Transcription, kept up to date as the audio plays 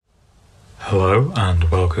Hello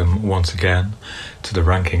and welcome once again to the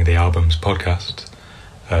Ranking the Albums podcast.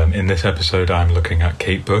 In this episode I'm looking at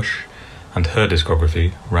Kate Bush and her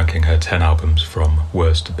discography, ranking her 10 albums from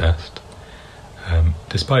worst to best.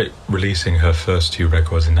 Despite releasing her first two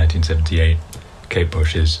records in 1978, Kate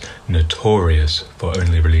Bush is notorious for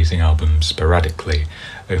only releasing albums sporadically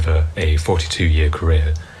over a 42-year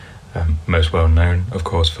career. Most well known, of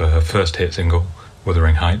course, for her first hit single,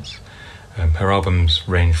 Wuthering Heights. Her albums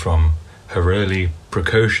range from her early,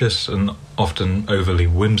 precocious and often overly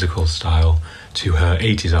whimsical style to her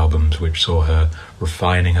 80s albums, which saw her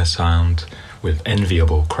refining her sound with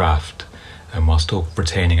enviable craft, and while still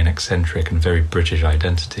retaining an eccentric and very British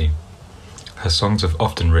identity. Her songs have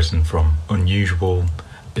often written from unusual,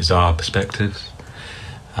 bizarre perspectives,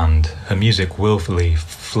 and her music willfully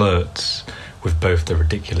flirts with both the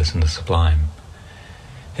ridiculous and the sublime.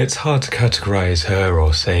 It's hard to categorise her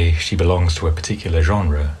or say she belongs to a particular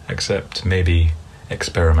genre, except maybe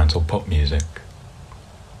experimental pop music.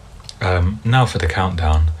 Now for the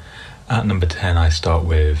countdown. At number 10 I start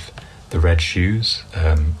with The Red Shoes,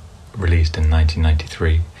 released in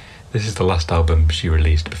 1993. This is the last album she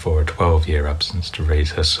released before a 12-year absence to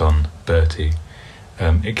raise her son, Bertie.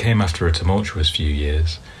 It came after a tumultuous few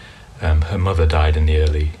years. Her mother died in the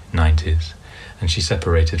early 90s, and she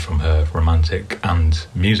separated from her romantic and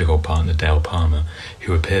musical partner Dale Palmer,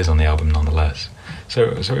 who appears on the album nonetheless. So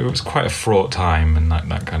it was quite a fraught time, and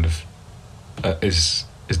that kind of is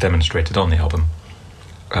demonstrated on the album.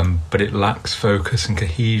 But it lacks focus and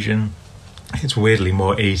cohesion. It's weirdly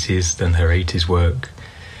more 80s than her 80s work,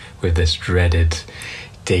 with this dreaded,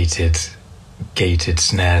 dated, gated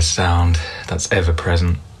snare sound that's ever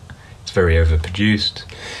present. It's very overproduced,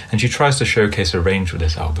 and she tries to showcase a range with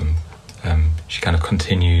this album. She kind of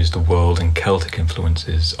continues the world and Celtic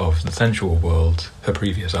influences of The Sensual World, her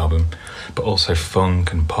previous album, but also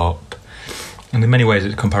funk and pop. And in many ways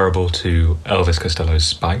it's comparable to Elvis Costello's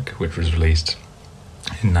Spike, which was released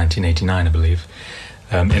in 1989, I believe,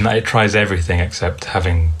 in that it tries everything except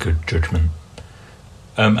having good judgment.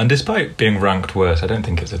 And despite being ranked worse, I don't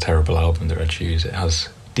think it's a terrible album, The Red Shoes. It has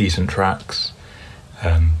decent tracks,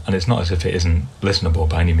 and it's not as if it isn't listenable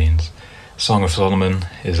by any means. Song of Solomon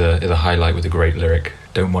is a highlight with a great lyric.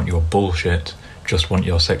 Don't want your bullshit, just want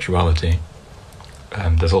your sexuality.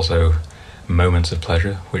 There's also Moments of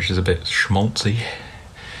Pleasure, which is a bit schmaltzy,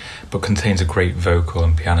 but contains a great vocal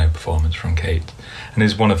and piano performance from Kate, and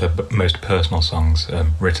is one of her most personal songs,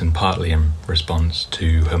 written partly in response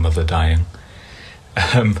to her mother dying.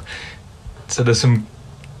 So there's some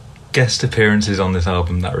guest appearances on this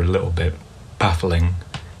album that are a little bit baffling,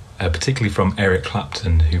 particularly from Eric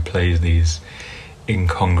Clapton, who plays these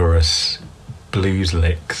incongruous blues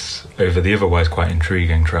licks over the otherwise quite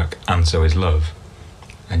intriguing track And So Is Love.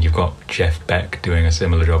 And you've got Jeff Beck doing a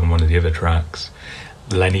similar job on one of the other tracks.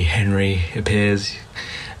 Lenny Henry appears,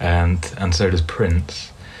 and so does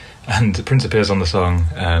Prince. And Prince appears on the song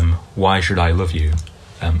Why Should I Love You?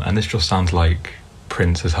 And this just sounds like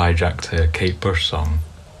Prince has hijacked a Kate Bush song.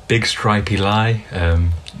 Big Stripey Lie.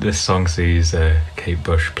 This song sees Kate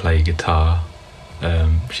Bush play guitar.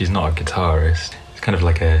 She's not a guitarist. It's kind of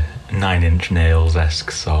like a Nine Inch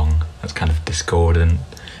Nails-esque song that's kind of discordant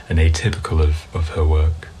and atypical of her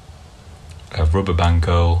work. Rubber Band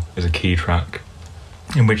Girl is a key track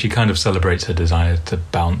in which she kind of celebrates her desire to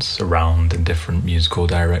bounce around in different musical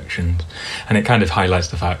directions, and it kind of highlights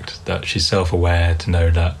the fact that she's self-aware to know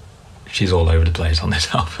that she's all over the place on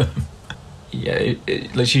this album. Yeah,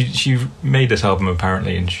 like she made this album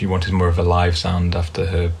apparently, and she wanted more of a live sound after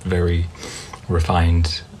her very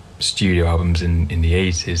refined studio albums in the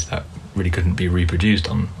 80s that really couldn't be reproduced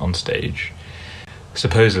on stage.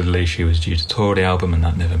 Supposedly she was due to tour the album, and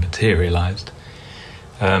that never materialised.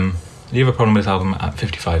 The other problem with this album, at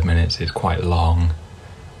 55 minutes, is quite long,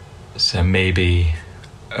 so maybe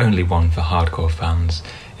only one for hardcore fans.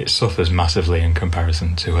 It suffers massively in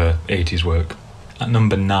comparison to her 80s work. At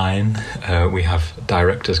number 9, we have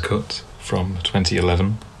Director's Cut from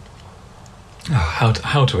 2011.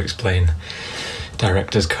 How to explain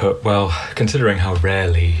Director's Cut? Well, considering how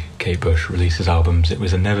rarely Kate Bush releases albums, it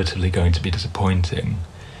was inevitably going to be disappointing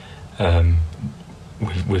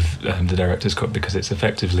with the Director's Cut, because it's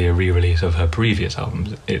effectively a re-release of her previous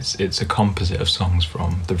albums. It's a composite of songs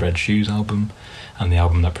from the Red Shoes album and the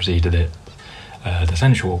album that preceded it, The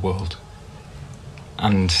Sensual World.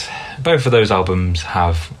 And both of those albums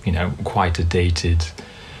have, quite a dated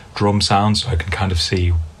drum sound, so I can kind of see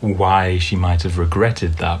why she might have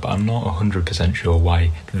regretted that, but I'm not 100% sure why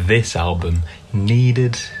this album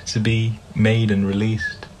needed to be made and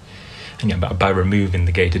released. And by removing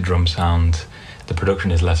the gated drum sound, the production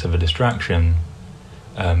is less of a distraction,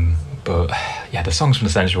 but yeah, the songs from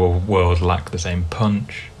the Sensual World lack the same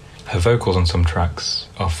punch. Her vocals on some tracks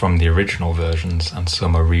are from the original versions and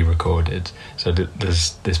some are re-recorded, so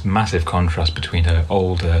there's this massive contrast between her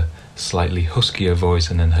older, slightly huskier voice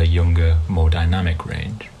and then her younger, more dynamic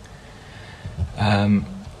range. And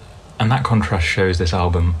that contrast shows this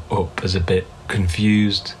album up as a bit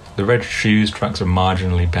confused. The Red Shoes tracks are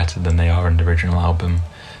marginally better than they are in the original album,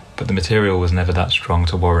 but the material was never that strong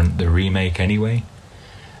to warrant the remake anyway.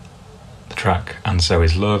 The track And So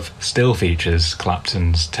Is Love still features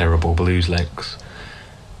Clapton's terrible blues licks.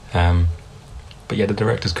 But yeah, the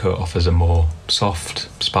director's cut offers a more soft,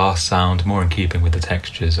 sparse sound, more in keeping with the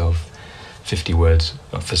textures of 50 Words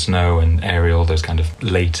for Snow and Ariel, those kind of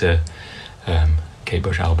later Kate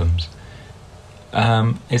Bush albums.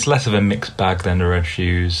 It's less of a mixed bag than the Red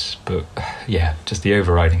Shoes, but yeah, just the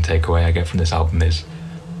overriding takeaway I get from this album is,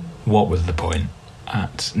 what was the point?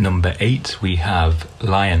 At number 8 we have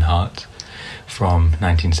Lionheart from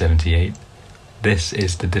 1978. This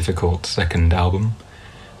is the difficult second album,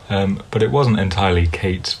 but it wasn't entirely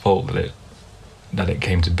Kate's fault that it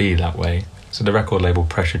came to be that way. So the record label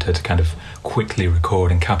pressured her to kind of quickly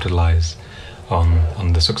record and capitalise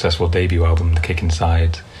on the successful debut album, The Kick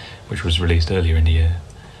Inside, which was released earlier in the year.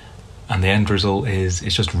 And the end result is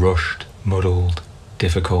it's just rushed, muddled,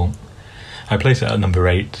 difficult. I place it at number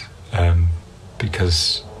 8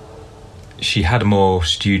 because she had more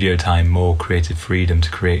studio time, more creative freedom to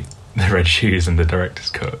create the Red Shoes and the director's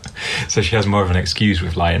cut. So she has more of an excuse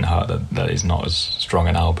with Lionheart that is not as strong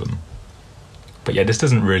an album. But yeah, this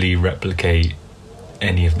doesn't really replicate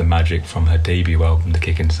any of the magic from her debut album, The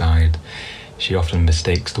Kick Inside. She often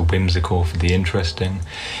mistakes the whimsical for the interesting.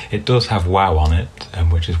 It does have Wow on it,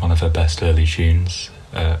 which is one of her best early tunes,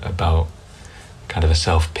 about kind of a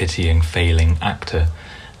self-pitying, failing actor.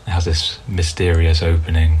 It has this mysterious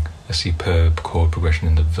opening, a superb chord progression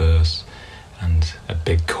in the verse, and a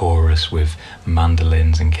big chorus with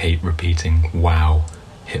mandolins and Kate repeating wow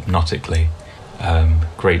hypnotically.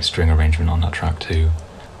 Great string arrangement on that track too.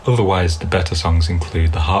 Otherwise, the better songs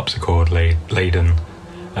include the harpsichord laden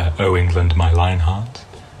O England My Lionheart,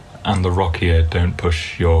 and the rockier Don't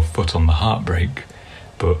Push Your Foot on the Heartbreak,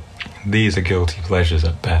 but these are guilty pleasures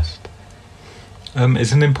at best.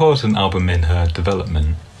 It's an important album in her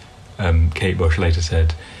development. Kate Bush later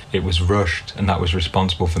said, "It was rushed and that was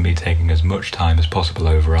responsible for me taking as much time as possible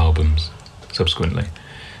over albums." Subsequently,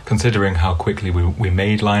 considering how quickly we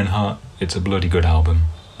made Lionheart, it's a bloody good album,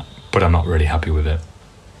 but I'm not really happy with it.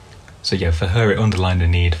 So yeah, for her it underlined the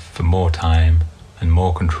need for more time and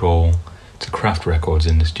more control to craft records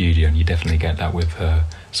in the studio, and you definitely get that with her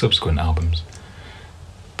subsequent albums.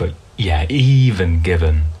 But yeah, even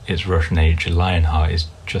given its rushed nature, Lionheart is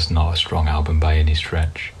just not a strong album by any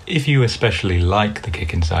stretch. If you especially like The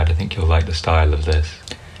Kick Inside, I think you'll like the style of this.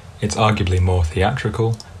 It's arguably more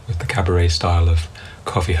theatrical, with the cabaret style of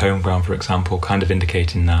Coffee Homeground, for example, kind of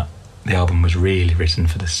indicating that the album was really written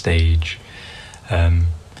for the stage.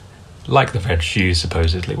 Like the Red Shoes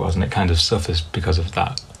supposedly was, and it kind of suffers because of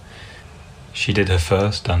that. She did her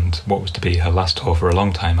first and what was to be her last tour for a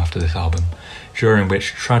long time after this album, during which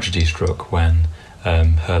tragedy struck when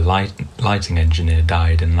her lighting engineer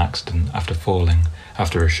died in an accident after falling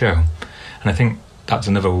after a show. And I think that's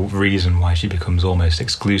another reason why she becomes almost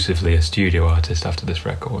exclusively a studio artist after this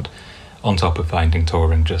record, on top of finding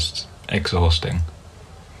touring just exhausting.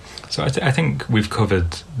 So I think we've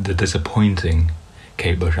covered the disappointing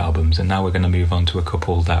Kate Bush albums, and now we're going to move on to a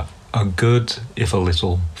couple that are good, if a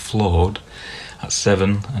little flawed. At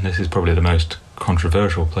 7, and this is probably the most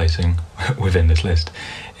controversial placing within this list,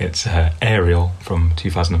 it's Ariel from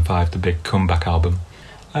 2005, the big comeback album.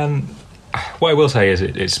 And what I will say is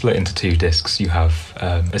it's split into 2 discs. You have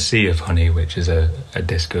A Sea of Honey, which is a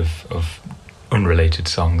disc of unrelated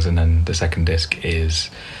songs, and then the second disc is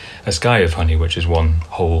A Sky of Honey, which is one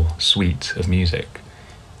whole suite of music.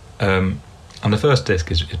 And the first disc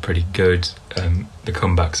is pretty good. The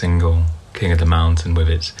comeback single, King of the Mountain, with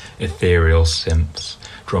its ethereal synths,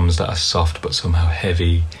 drums that are soft but somehow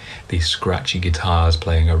heavy, these scratchy guitars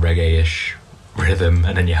playing a reggae-ish rhythm,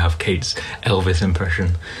 and then you have Kate's Elvis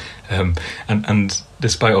impression. And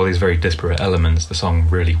despite all these very disparate elements, the song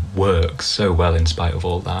really works so well in spite of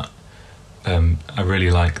all that. I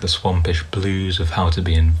really like the swampish blues of How to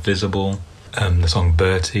Be Invisible. The song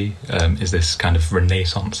Bertie is this kind of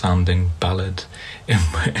Renaissance-sounding ballad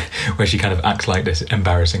where she kind of acts like this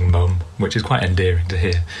embarrassing mum, which is quite endearing to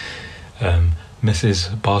hear.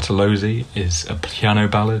 Mrs. Bartolozzi is a piano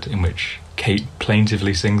ballad in which Kate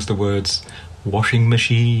plaintively sings the words, washing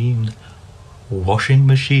machine, washing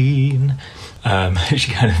machine.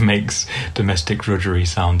 She kind of makes domestic drudgery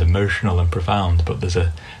sound emotional and profound, but there's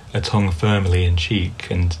a a tongue firmly in cheek,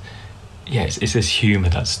 and yeah, it's this humour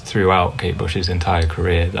that's throughout Kate Bush's entire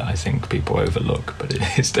career that I think people overlook, but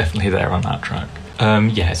it's definitely there on that track.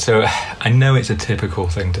 So I know it's a typical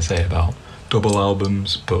thing to say about double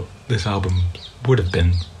albums, but this album would have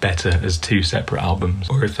been better as two separate albums,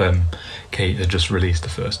 or if Kate had just released the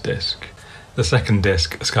first disc. The second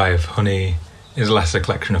disc, Sky of Honey, is less a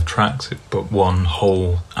collection of tracks, but one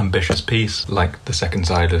whole ambitious piece, like the second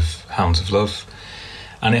side of Hounds of Love.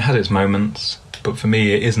 And it had its moments, but for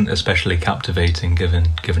me it isn't especially captivating given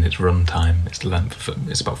its runtime. Its length,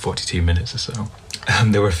 it's about 42 minutes or so.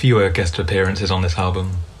 There were fewer guest appearances on this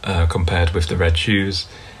album compared with the Red Shoes.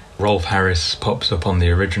 Rolf Harris pops up on the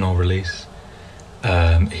original release.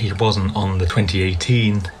 He wasn't on the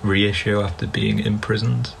 2018 reissue after being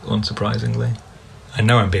imprisoned, unsurprisingly. I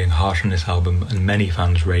know I'm being harsh on this album, and many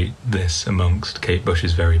fans rate this amongst Kate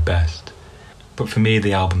Bush's very best. But for me,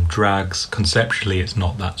 the album drags. Conceptually, it's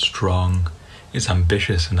not that strong. It's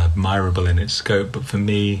ambitious and admirable in its scope, but for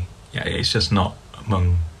me, yeah, it's just not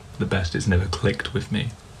among the best. It's never clicked with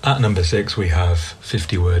me. At number 6, we have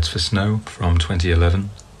 50 Words for Snow from 2011,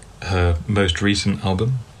 her most recent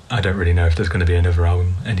album. I don't really know if there's going to be another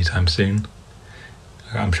album anytime soon.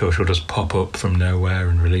 I'm sure she'll just pop up from nowhere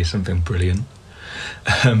and release something brilliant.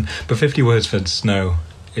 But 50 Words for Snow,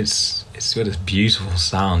 it's got this beautiful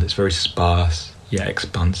sound. It's very sparse, yet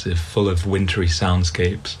expansive, full of wintry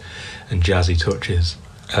soundscapes and jazzy touches.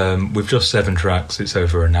 With just 7 tracks, it's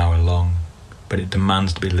over an hour long, but it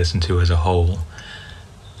demands to be listened to as a whole.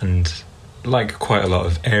 And like quite a lot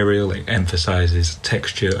of Ariel, it emphasises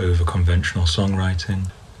texture over conventional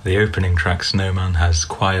songwriting. The opening track, Snowman, has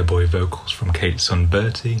choir boy vocals from Kate's son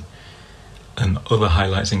Bertie, and other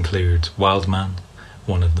highlights include Wild Man,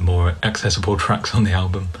 one of the more accessible tracks on the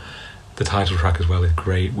album. The title track as well is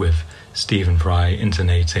great, with Stephen Fry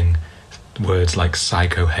intonating words like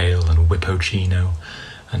Psycho Hail and Whippochino,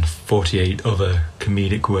 and 48 other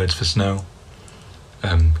comedic words for snow.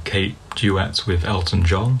 Kate duets with Elton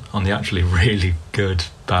John on the actually really good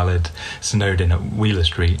ballad Snowed In at Wheeler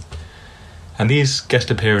Street. And these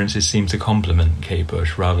guest appearances seem to complement Kate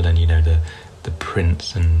Bush rather than, the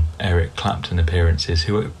Prince and Eric Clapton appearances,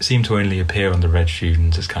 who seem to only appear on the Red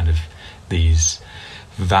Shoes as kind of these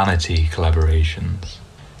vanity collaborations.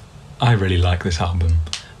 I really like this album.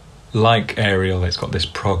 Like Ariel, it's got this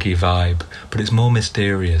proggy vibe, but it's more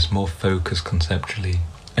mysterious, more focused conceptually.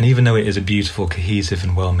 And even though it is a beautiful, cohesive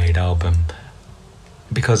and well-made album,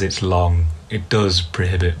 because it's long, it does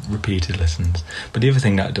prohibit repeated listens. But the other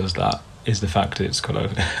thing that does that is the fact that it's got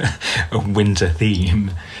a winter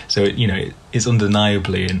theme. So, it's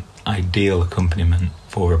undeniably an ideal accompaniment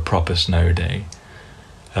for a proper snow day.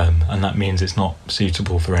 And that means it's not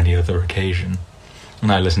suitable for any other occasion.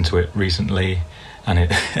 And I listened to it recently, and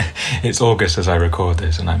it's August as I record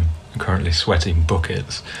this, and I'm currently sweating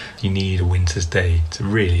buckets. You need a winter's day to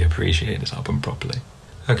really appreciate this album properly.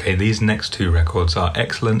 Okay, these next 2 records are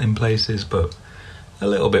excellent in places, but a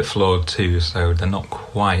little bit flawed too, so they're not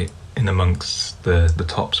quite in amongst the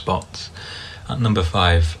top spots. At number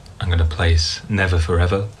 5, I'm going to place Never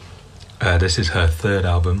Forever. This is her 3rd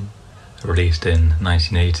album, released in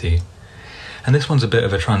 1980. And this one's a bit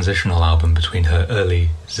of a transitional album between her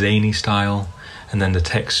early zany style and then the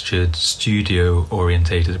textured,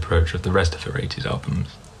 studio-orientated approach of the rest of her 80s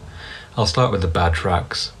albums. I'll start with the bad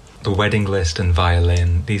tracks. The Wedding List and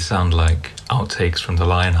Violin, these sound like outtakes from the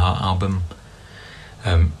Lionheart album.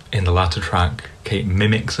 In the latter track, Kate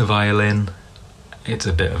mimics a violin. It's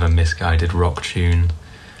a bit of a misguided rock tune.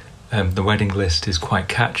 The Wedding List is quite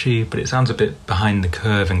catchy, but it sounds a bit behind the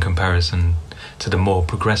curve in comparison to the more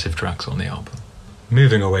progressive tracks on the album.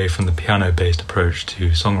 Moving away from the piano-based approach to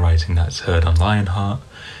songwriting that's heard on Lionheart,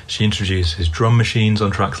 she introduces drum machines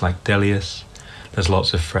on tracks like Delius. There's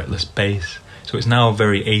lots of fretless bass, so it's now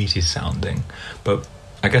very 80s sounding, but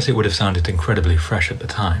I guess it would have sounded incredibly fresh at the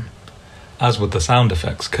time. As with the sound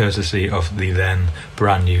effects, courtesy of the then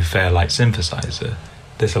brand new Fairlight synthesizer,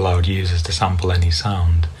 this allowed users to sample any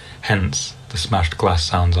sound, hence the smashed glass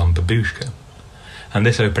sounds on Babushka. And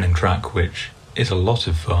this opening track, which is a lot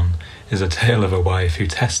of fun, is a tale of a wife who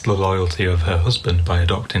tests the loyalty of her husband by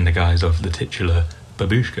adopting the guise of the titular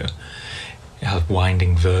Babushka. It has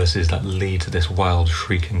winding verses that lead to this wild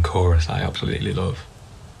shrieking chorus I absolutely love.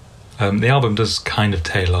 The album does kind of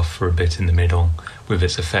tail off for a bit in the middle, with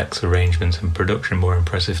its effects, arrangements and production more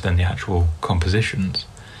impressive than the actual compositions.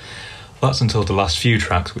 That's until the last few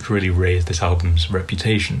tracks, which really raised this album's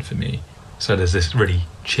reputation for me. So there's this really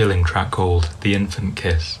chilling track called The Infant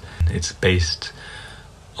Kiss. It's based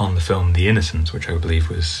on the film The Innocents, which I believe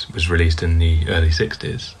was released in the early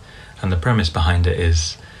 60s. And the premise behind it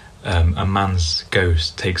is a man's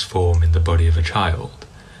ghost takes form in the body of a child,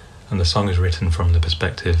 and the song is written from the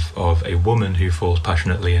perspective of a woman who falls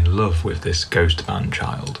passionately in love with this ghost man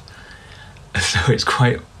child. So it's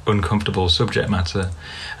quite uncomfortable subject matter,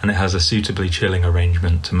 and it has a suitably chilling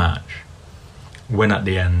arrangement to match. When at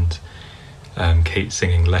the end, Kate's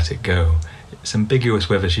singing Let It Go, it's ambiguous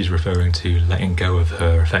whether she's referring to letting go of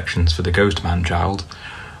her affections for the ghost man child,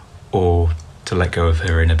 or to let go of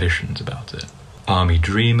her inhibitions about it. Army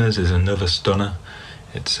Dreamers is another stunner.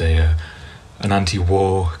 It's an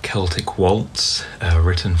anti-war Celtic waltz,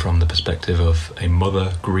 written from the perspective of a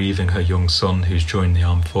mother grieving her young son who's joined the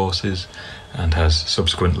armed forces and has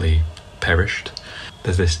subsequently perished.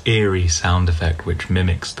 There's this eerie sound effect which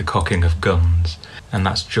mimics the cocking of guns, and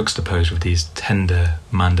that's juxtaposed with these tender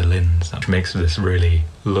mandolins, which makes this really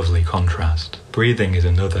lovely contrast. Breathing is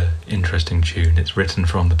another interesting tune. It's written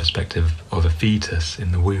from the perspective of a fetus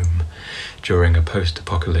in the womb during a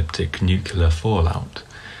post-apocalyptic nuclear fallout.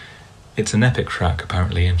 It's an epic track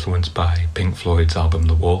apparently influenced by Pink Floyd's album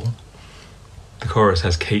The Wall. The chorus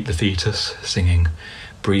has Kate the fetus singing,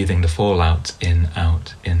 breathing the fallout in,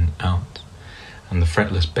 out, and the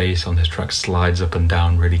fretless bass on this track slides up and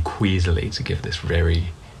down really queasily to give this very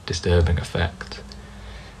disturbing effect.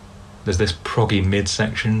 There's this proggy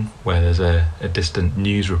mid-section where there's a distant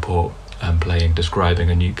news report playing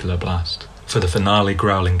describing a nuclear blast. For the finale,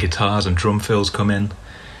 growling guitars and drum fills come in,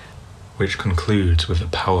 which concludes with a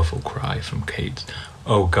powerful cry from Kate,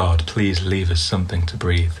 "Oh God, please leave us something to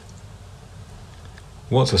breathe."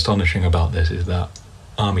 What's astonishing about this is that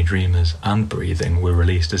Army Dreamers and Breathing were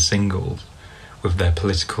released as singles, with their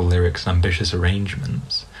political lyrics and ambitious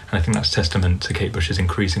arrangements, and I think that's testament to Kate Bush's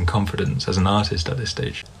increasing confidence as an artist at this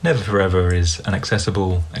stage. Never Forever is an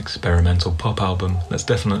accessible, experimental pop album that's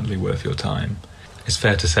definitely worth your time. It's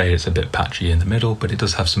fair to say it's a bit patchy in the middle, but it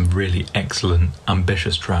does have some really excellent,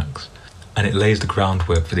 ambitious tracks, and it lays the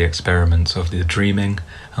groundwork for the experiments of the Dreaming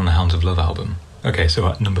and the Hounds of Love album. Okay, so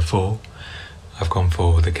at number 4, I've gone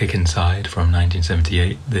for The Kick Inside from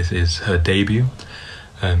 1978. This is her debut.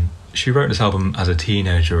 She wrote this album as a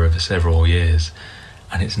teenager over several years,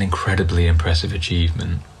 and it's an incredibly impressive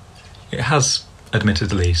achievement. It has,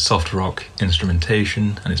 admittedly, soft rock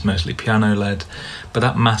instrumentation, and it's mostly piano-led, but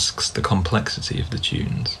that masks the complexity of the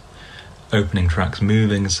tunes. Opening tracks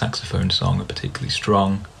Moving, saxophone song are particularly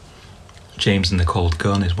strong. James and the Cold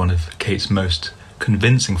Gun is one of Kate's most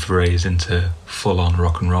convincing forays into full-on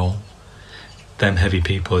rock and roll. Them Heavy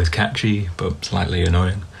People is catchy, but slightly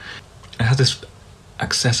annoying. It has this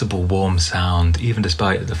accessible, warm sound, even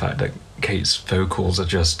despite the fact that Kate's vocals are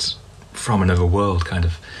just from another world, kind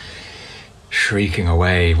of shrieking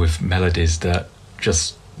away with melodies that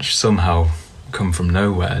just somehow come from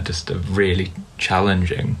nowhere, just are really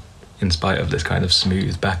challenging in spite of this kind of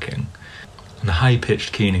smooth backing. And the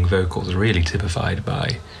high-pitched keening vocals are really typified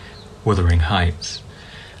by Wuthering Heights.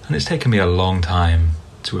 And it's taken me a long time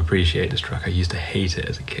to appreciate this track. I used to hate it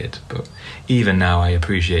as a kid, but even now I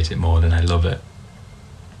appreciate it more than I love it.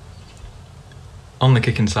 On the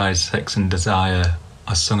Kick Inside, sex and desire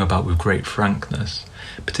are sung about with great frankness,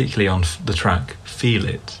 particularly on the track Feel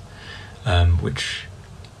It, which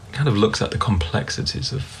kind of looks at the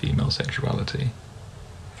complexities of female sexuality,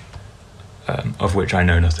 of which I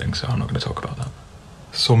know nothing, so I'm not going to talk about that.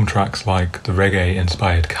 Some tracks like the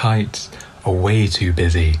reggae-inspired Kites are way too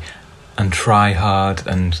busy and try-hard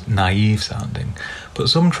and naive sounding, but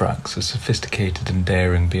some tracks are sophisticated and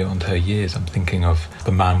daring beyond her years. I'm thinking of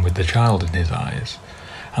The Man with the Child in His Eyes,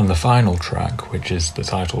 and the final track, which is the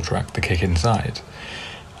title track, The Kick Inside,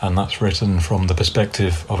 and that's written from the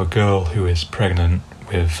perspective of a girl who is pregnant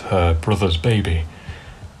with her brother's baby.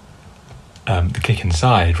 The kick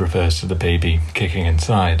inside refers to the baby kicking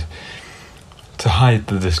inside. To hide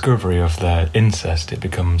the discovery of their incest, it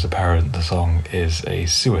becomes apparent the song is a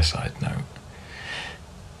suicide note.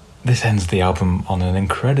 This ends the album on an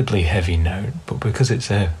incredibly heavy note, but because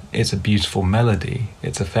it's a beautiful melody,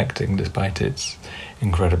 it's affecting despite its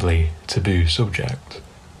incredibly taboo subject.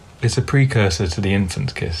 It's a precursor to The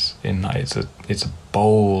Infant Kiss in that it's a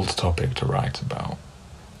bold topic to write about.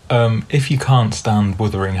 If you can't stand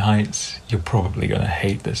Wuthering Heights, you're probably going to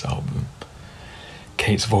hate this album.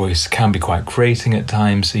 Kate's voice can be quite grating at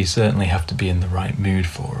times, so you certainly have to be in the right mood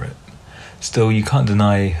for it. Still, you can't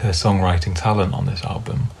deny her songwriting talent on this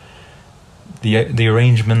album. The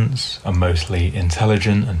arrangements are mostly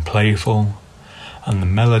intelligent and playful, and the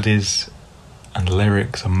melodies and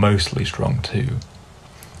lyrics are mostly strong too.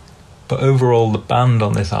 But overall, the band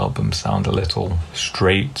on this album sound a little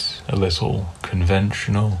straight, a little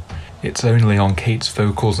conventional. It's only on Kate's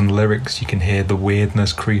vocals and lyrics you can hear the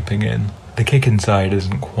weirdness creeping in. The Kick Inside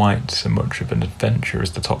isn't quite so much of an adventure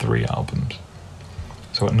as the top 3 albums.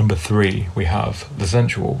 So at number 3 we have The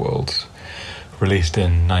Sensual Worlds, released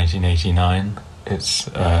in 1989. It's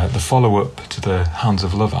the follow-up to the Hounds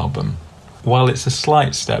of Love album. While it's a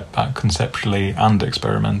slight step back conceptually and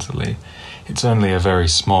experimentally, it's only a very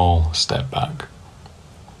small step back.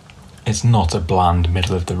 It's not a bland,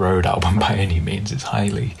 middle-of-the-road album by any means. It's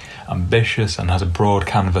highly ambitious and has a broad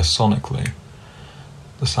canvas sonically.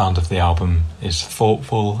 The sound of the album is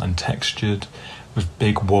thoughtful and textured, with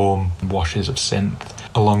big, warm washes of synth,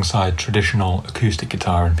 alongside traditional acoustic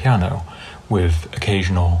guitar and piano, with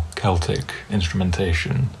occasional Celtic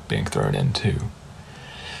instrumentation being thrown in too.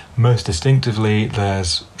 Most distinctively,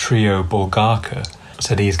 there's Trio Bulgarka.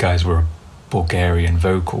 So these guys were a Bulgarian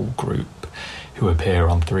vocal group who appear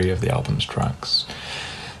on 3 of the album's tracks.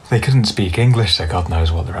 They couldn't speak English, so God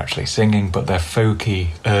knows what they're actually singing, but their folky,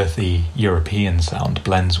 earthy European sound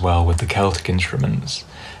blends well with the Celtic instruments,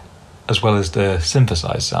 as well as the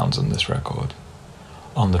synthesized sounds on this record.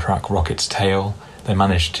 On the track Rocket's Tale, they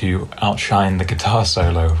managed to outshine the guitar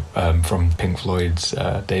solo from Pink Floyd's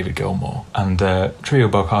David Gilmour. And Trio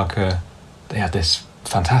Bulgarka, they had this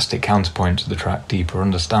fantastic counterpoint to the track Deeper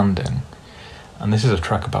Understanding. And this is a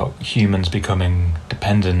track about humans becoming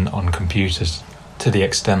dependent on computers to the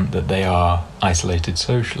extent that they are isolated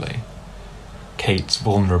socially. Kate's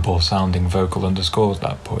vulnerable sounding vocal underscores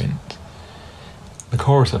that point. The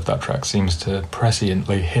chorus of that track seems to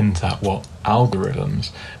presciently hint at what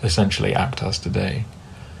algorithms essentially act as today.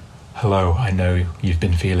 Hello, I know you've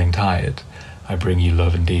been feeling tired. I bring you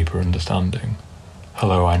love and deeper understanding.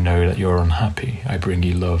 Hello, I know that you're unhappy. I bring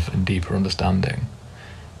you love and deeper understanding.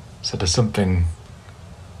 So there's something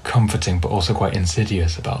comforting but also quite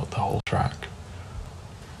insidious about the whole track.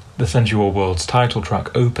 The Sensual Worlds title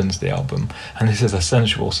track opens the album, and this is a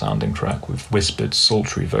sensual sounding track with whispered,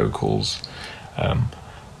 sultry vocals,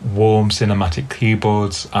 warm cinematic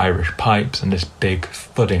keyboards, Irish pipes, and this big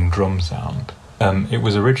thudding drum sound. It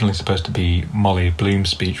was originally supposed to be Molly Bloom's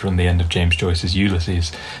speech from the end of James Joyce's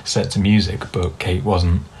Ulysses set to music, but Kate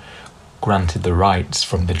wasn't granted the rights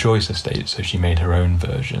from the Joyce estate, so she made her own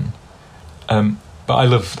version. But I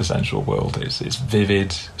love The Sensual World. It's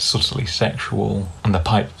vivid, subtly sexual, and the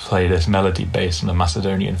pipe play this melody based on a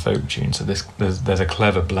Macedonian folk tune, so there's a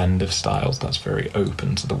clever blend of styles that's very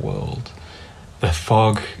open to the world. The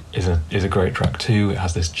Fog is a great track too. It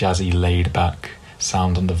has this jazzy, laid-back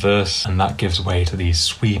sound on the verse, and that gives way to these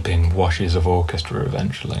sweeping washes of orchestra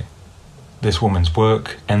eventually. This Woman's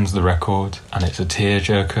Work ends the record, and it's a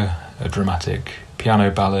tearjerker, a dramatic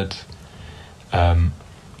piano ballad.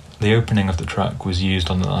 The opening of the track was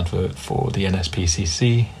used on an advert for the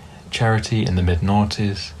NSPCC charity in the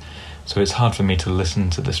mid-noughties, so it's hard for me to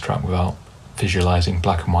listen to this track without visualising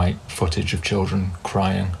black and white footage of children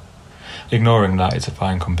crying. Ignoring that, it's a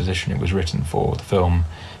fine composition. It was written for the film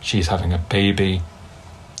She's Having a Baby.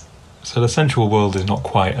 So The Sensual World is not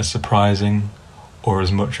quite as surprising or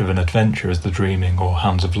as much of an adventure as The Dreaming or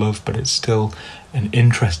Hounds of Love, but it's still an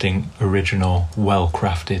interesting, original,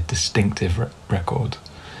 well-crafted, distinctive record.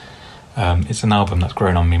 It's an album that's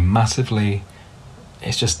grown on me massively.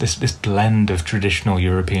 It's just this blend of traditional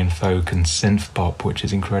European folk and synth pop, which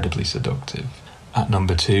is incredibly seductive. At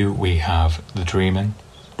number 2, we have The Dreaming.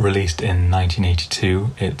 Released in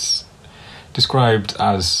 1982, it's described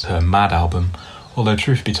as her mad album, although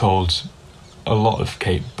truth be told, a lot of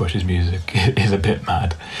Kate Bush's music is a bit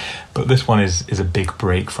mad, but this one is a big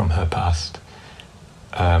break from her past.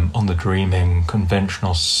 On The Dreaming,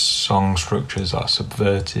 conventional song structures are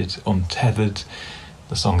subverted, untethered.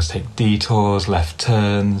 The songs take detours, left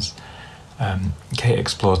turns. Kate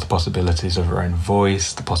explores the possibilities of her own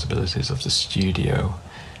voice, the possibilities of the studio,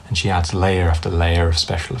 and she adds layer after layer of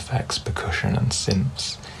special effects, percussion and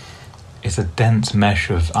synths. It's a dense mesh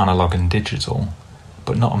of analog and digital,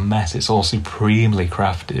 but not a mess. It's all supremely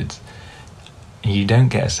crafted. And you don't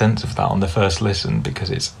get a sense of that on the first listen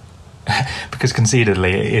because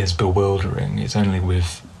conceitedly it is bewildering. It's only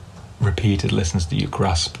with repeated listens that you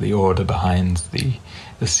grasp the order behind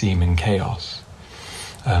the seeming chaos.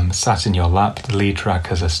 Sat in Your Lap, the lead track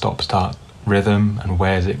has a stop-start rhythm and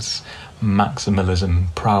wears its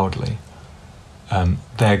maximalism proudly.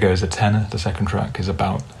 There Goes a Tenor, the second track, is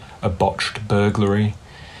about a botched burglary.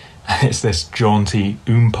 It's this jaunty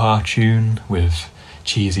oompa tune with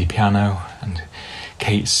cheesy piano, and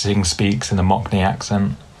Kate speaks in a Mockney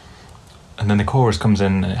accent. And then the chorus comes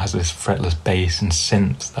in and it has this fretless bass and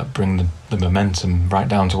synths that bring the momentum right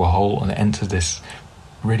down to a halt, and it enters this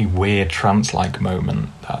really weird trance-like moment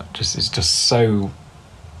that is just so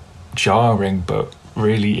jarring but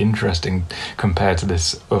really interesting compared to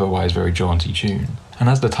this otherwise very jaunty tune. And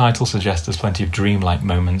as the title suggests, there's plenty of dreamlike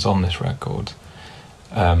moments on this record.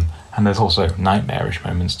 And there's also nightmarish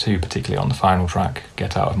moments too, particularly on the final track,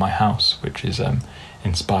 Get Out of My House, which is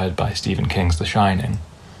inspired by Stephen King's The Shining.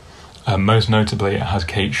 Most notably, it has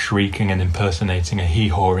Kate shrieking and impersonating a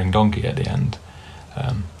hee-hawing donkey at the end.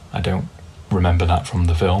 I don't remember that from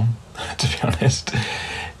the film, to be honest.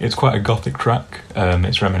 It's quite a gothic track.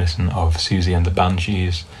 It's reminiscent of Susie and the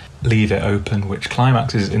Banshees. Leave It Open, which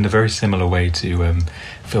climaxes in a very similar way to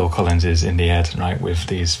Phil Collins's In the Air Tonight, with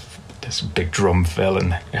this big drum fill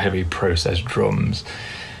and heavy processed drums.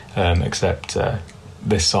 Except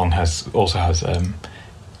this song also has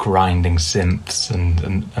grinding synths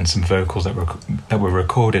and some vocals that were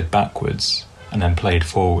recorded backwards and then played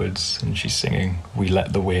forwards, and she's singing "We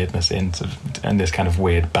Let the Weirdness In" and this kind of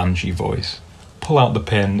weird banshee voice. Pull Out the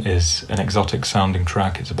Pin is an exotic sounding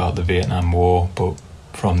track. It's about the Vietnam War, but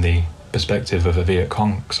from the perspective of a Viet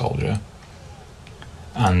Cong soldier.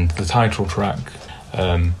 And the title track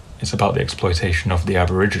is about the exploitation of the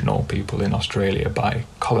Aboriginal people in Australia by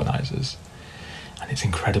colonisers, and it's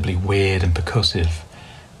incredibly weird and percussive.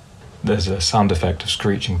 There's a sound effect of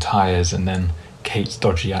screeching tyres, and then Kate's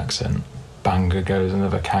dodgy accent. Banger goes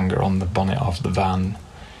another kanga on the bonnet of the van.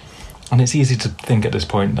 And it's easy to think at this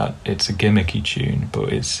point that it's a gimmicky tune,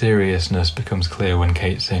 but its seriousness becomes clear when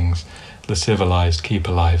Kate sings, "The civilised keep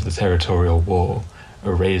alive the territorial war,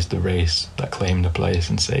 erase the race that claim the place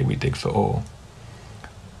and say we dig for ore."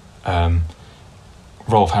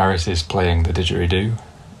 Rolf Harris is playing the didgeridoo,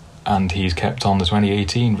 and he's kept on the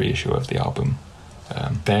 2018 reissue of the album.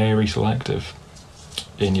 Very selective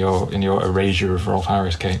in your erasure of Rolf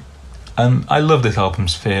Harris, Kate. I love this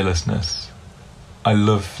album's fearlessness. I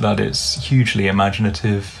love that it's hugely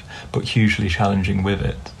imaginative, but hugely challenging with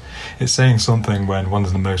it. It's saying something when one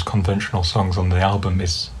of the most conventional songs on the album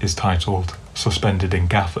is titled Suspended in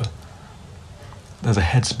Gaffer. There's a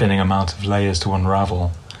head-spinning amount of layers to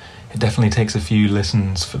unravel. It definitely takes a few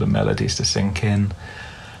listens for the melodies to sink in,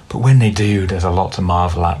 but when they do, there's a lot to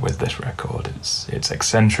marvel at with this record. It's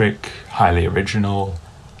eccentric, highly original,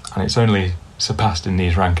 and it's only surpassed in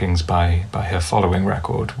these rankings by her following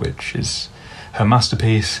record, which is her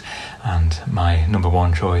masterpiece and my number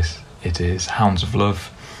one choice. It is Hounds of Love,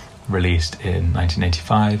 released in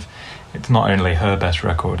 1985. It's not only her best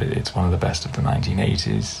record, it's one of the best of the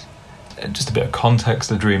 1980s. Just a bit of context,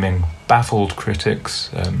 The Dreaming baffled critics,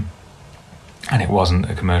 and it wasn't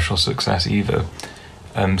a commercial success either.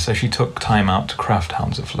 So she took time out to craft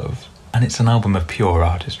Hounds of Love, and it's an album of pure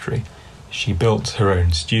artistry. She built her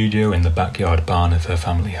own studio in the backyard barn of her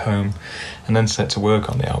family home, and then set to work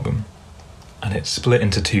on the album. And it's split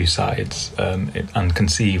into two sides, and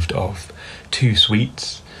conceived of two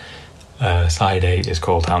suites. Side A is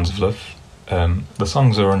called Hounds of Love. The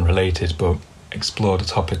songs are unrelated, but explore the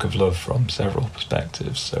topic of love from several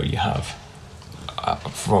perspectives. So you have,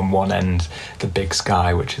 from one end, The Big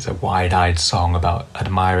Sky, which is a wide-eyed song about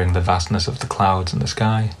admiring the vastness of the clouds and the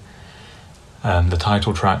sky. The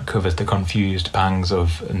title track covers the confused pangs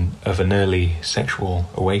of an early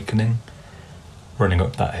sexual awakening. Running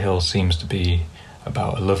Up That Hill seems to be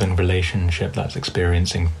about a loving relationship that's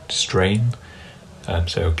experiencing strain.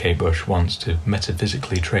 So Kate Bush wants to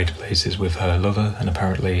metaphysically trade places with her lover, and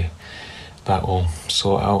apparently that will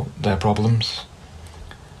sort out their problems.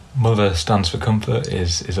 Mother Stands for Comfort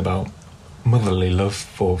is about motherly love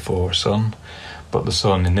for a son, but the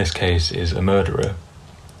son in this case is a murderer.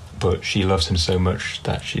 But she loves him so much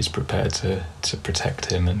that she's prepared to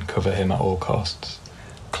protect him and cover him at all costs.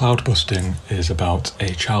 Cloudbusting is about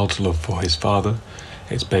a child's love for his father.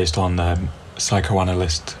 It's based on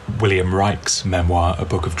psychoanalyst William Reich's memoir, A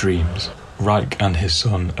Book of Dreams. Reich and his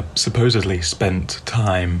son supposedly spent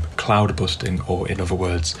time cloudbusting, or in other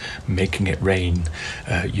words, making it rain,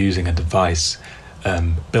 using a device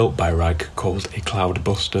built by Reich called a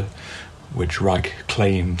cloudbuster, which Reich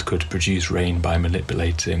claimed could produce rain by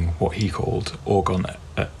manipulating what he called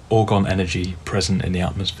orgon energy present in the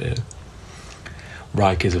atmosphere.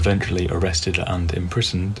 Reich is eventually arrested and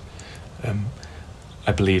imprisoned,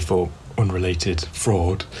 I believe for unrelated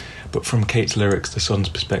fraud, but from Kate's lyrics, the son's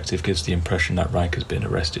perspective gives the impression that Reich has been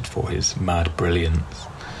arrested for his mad brilliance.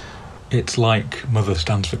 It's like Mother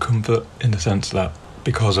Stands for Comfort in the sense that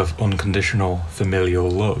because of unconditional familial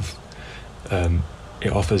love,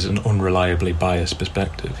 it offers an unreliably biased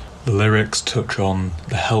perspective. The lyrics touch on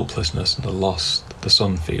the helplessness and the loss the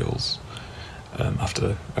son feels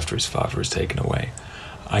after his father is taken away.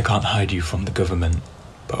 I can't hide you from the government,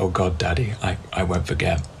 but oh God, Daddy, I won't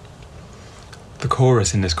forget. The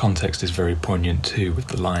chorus in this context is very poignant too, with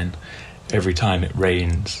the line, "Every time it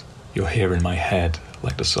rains, you're here in my head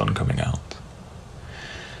like the sun coming out."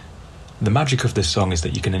 The magic of this song is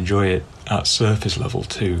that you can enjoy it at surface level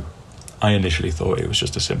too. I initially thought it was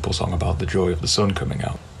just a simple song about the joy of the sun coming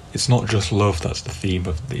out. It's not just love that's the theme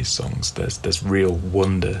of these songs, there's real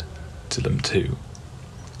wonder to them too.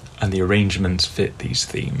 And the arrangements fit these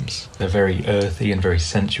themes. They're very earthy and very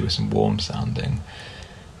sensuous and warm sounding.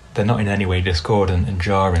 They're not in any way discordant and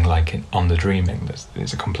jarring like on The Dreaming.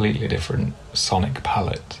 It's a completely different sonic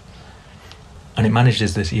palette. And it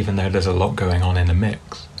manages this even though there's a lot going on in the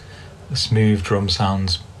mix. The smooth drum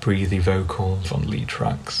sounds, breathy vocals on lead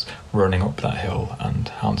tracks, Running Up That Hill and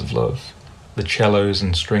Hounds of Love. The cellos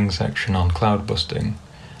and string section on Cloudbusting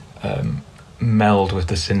meld with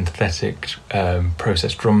the synthetic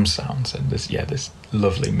processed drum sounds, and this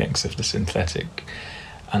lovely mix of the synthetic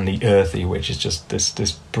and the earthy, which is just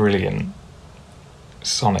this brilliant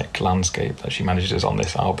sonic landscape that she manages on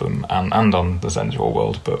this album and on The Sensual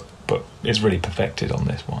World, but is really perfected on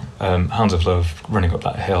this one. Hounds of Love, Running Up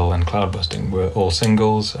That Hill and Cloudbusting were all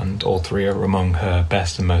singles, and all three are among her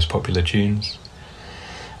best and most popular tunes.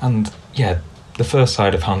 And yeah, the first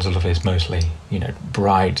side of Hounds of Love is mostly,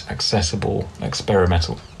 bright, accessible,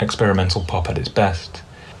 experimental pop at its best.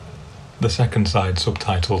 The second side,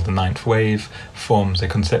 subtitled The Ninth Wave, forms a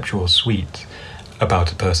conceptual suite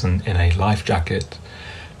about a person in a life jacket,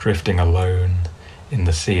 drifting alone in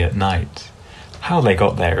the sea at night. How they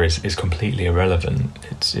got there is completely irrelevant.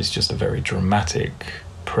 It's just a very dramatic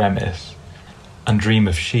premise. And Dream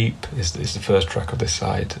of Sheep is the first track of this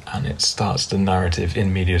side, and it starts the narrative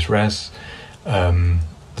in medias res. The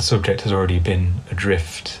subject has already been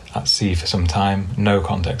adrift at sea for some time, no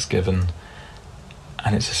context given,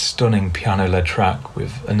 and it's a stunning piano-led track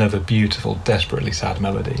with another beautiful, desperately sad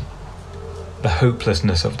melody. The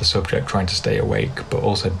hopelessness of the subject trying to stay awake, but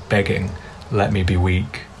also begging, let me be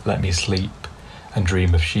weak, let me sleep, and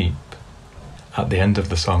dream of sheep. At the end of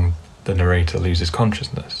the song, the narrator loses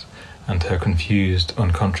consciousness, and her confused,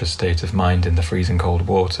 unconscious state of mind in the freezing cold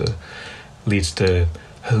water leads to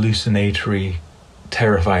hallucinatory,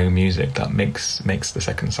 terrifying music that makes the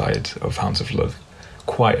second side of Hounds of Love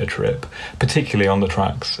quite a trip, particularly on the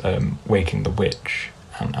tracks Waking the Witch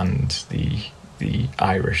and the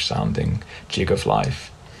Irish sounding Jig of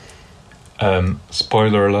Life.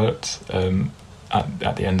 Spoiler alert,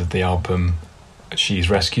 at the end of the album she's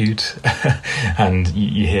rescued and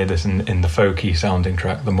you hear this in the folky sounding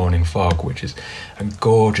track The Morning Fog, which is a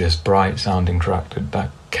gorgeous bright sounding track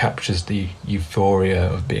that captures the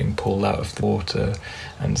euphoria of being pulled out of the water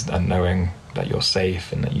and knowing that you're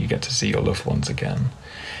safe and that you get to see your loved ones again.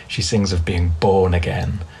 She sings of being born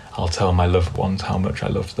again. I'll tell my loved ones how much I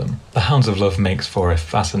love them. The Hounds of Love makes for a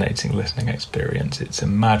fascinating listening experience. It's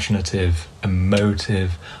imaginative,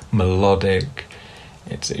 emotive, melodic.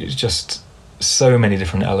 It's just so many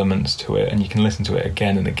different elements to it, and you can listen to it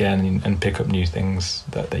again and again and pick up new things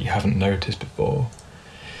that you haven't noticed before.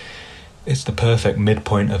 It's the perfect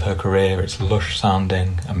midpoint of her career. It's lush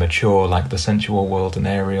sounding and mature like The Sensual World and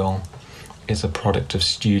Ariel. It's a product of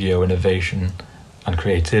studio innovation and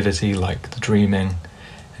creativity like The Dreaming,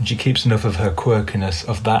 and she keeps enough of her quirkiness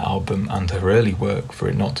of that album and her early work for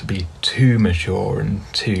it not to be too mature and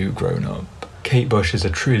too grown up. Kate Bush is a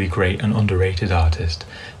truly great and underrated artist.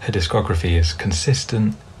 Her discography is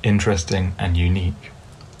consistent, interesting and unique.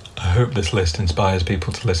 I hope this list inspires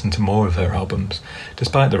people to listen to more of her albums.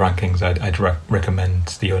 Despite the rankings, I'd recommend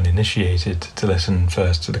the uninitiated to listen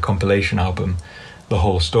first to the compilation album, The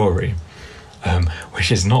Whole Story,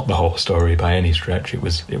 which is not the whole story by any stretch. It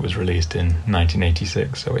was released in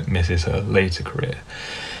 1986, so it misses her later career.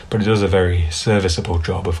 But it does a very serviceable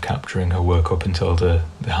job of capturing her work up until the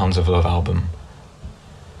Hounds of Love album.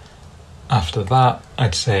 After that,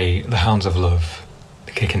 I'd say The Hounds of Love,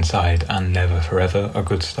 The Kick Inside and Never Forever are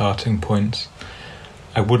good starting points.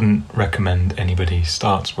 I wouldn't recommend anybody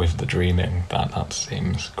starts with The Dreaming. That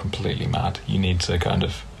seems completely mad. You need to kind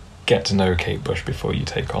of get to know Kate Bush before you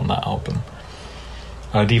take on that album.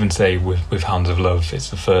 I'd even say with Hounds of Love, it's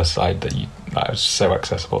the first side that is so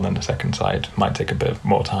accessible, and then the second side might take a bit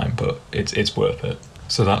more time, but it's worth it.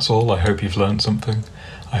 So that's all. I hope you've learned something.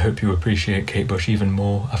 I hope you appreciate Kate Bush even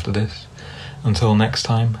more after this. Until next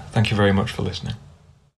time, thank you very much for listening.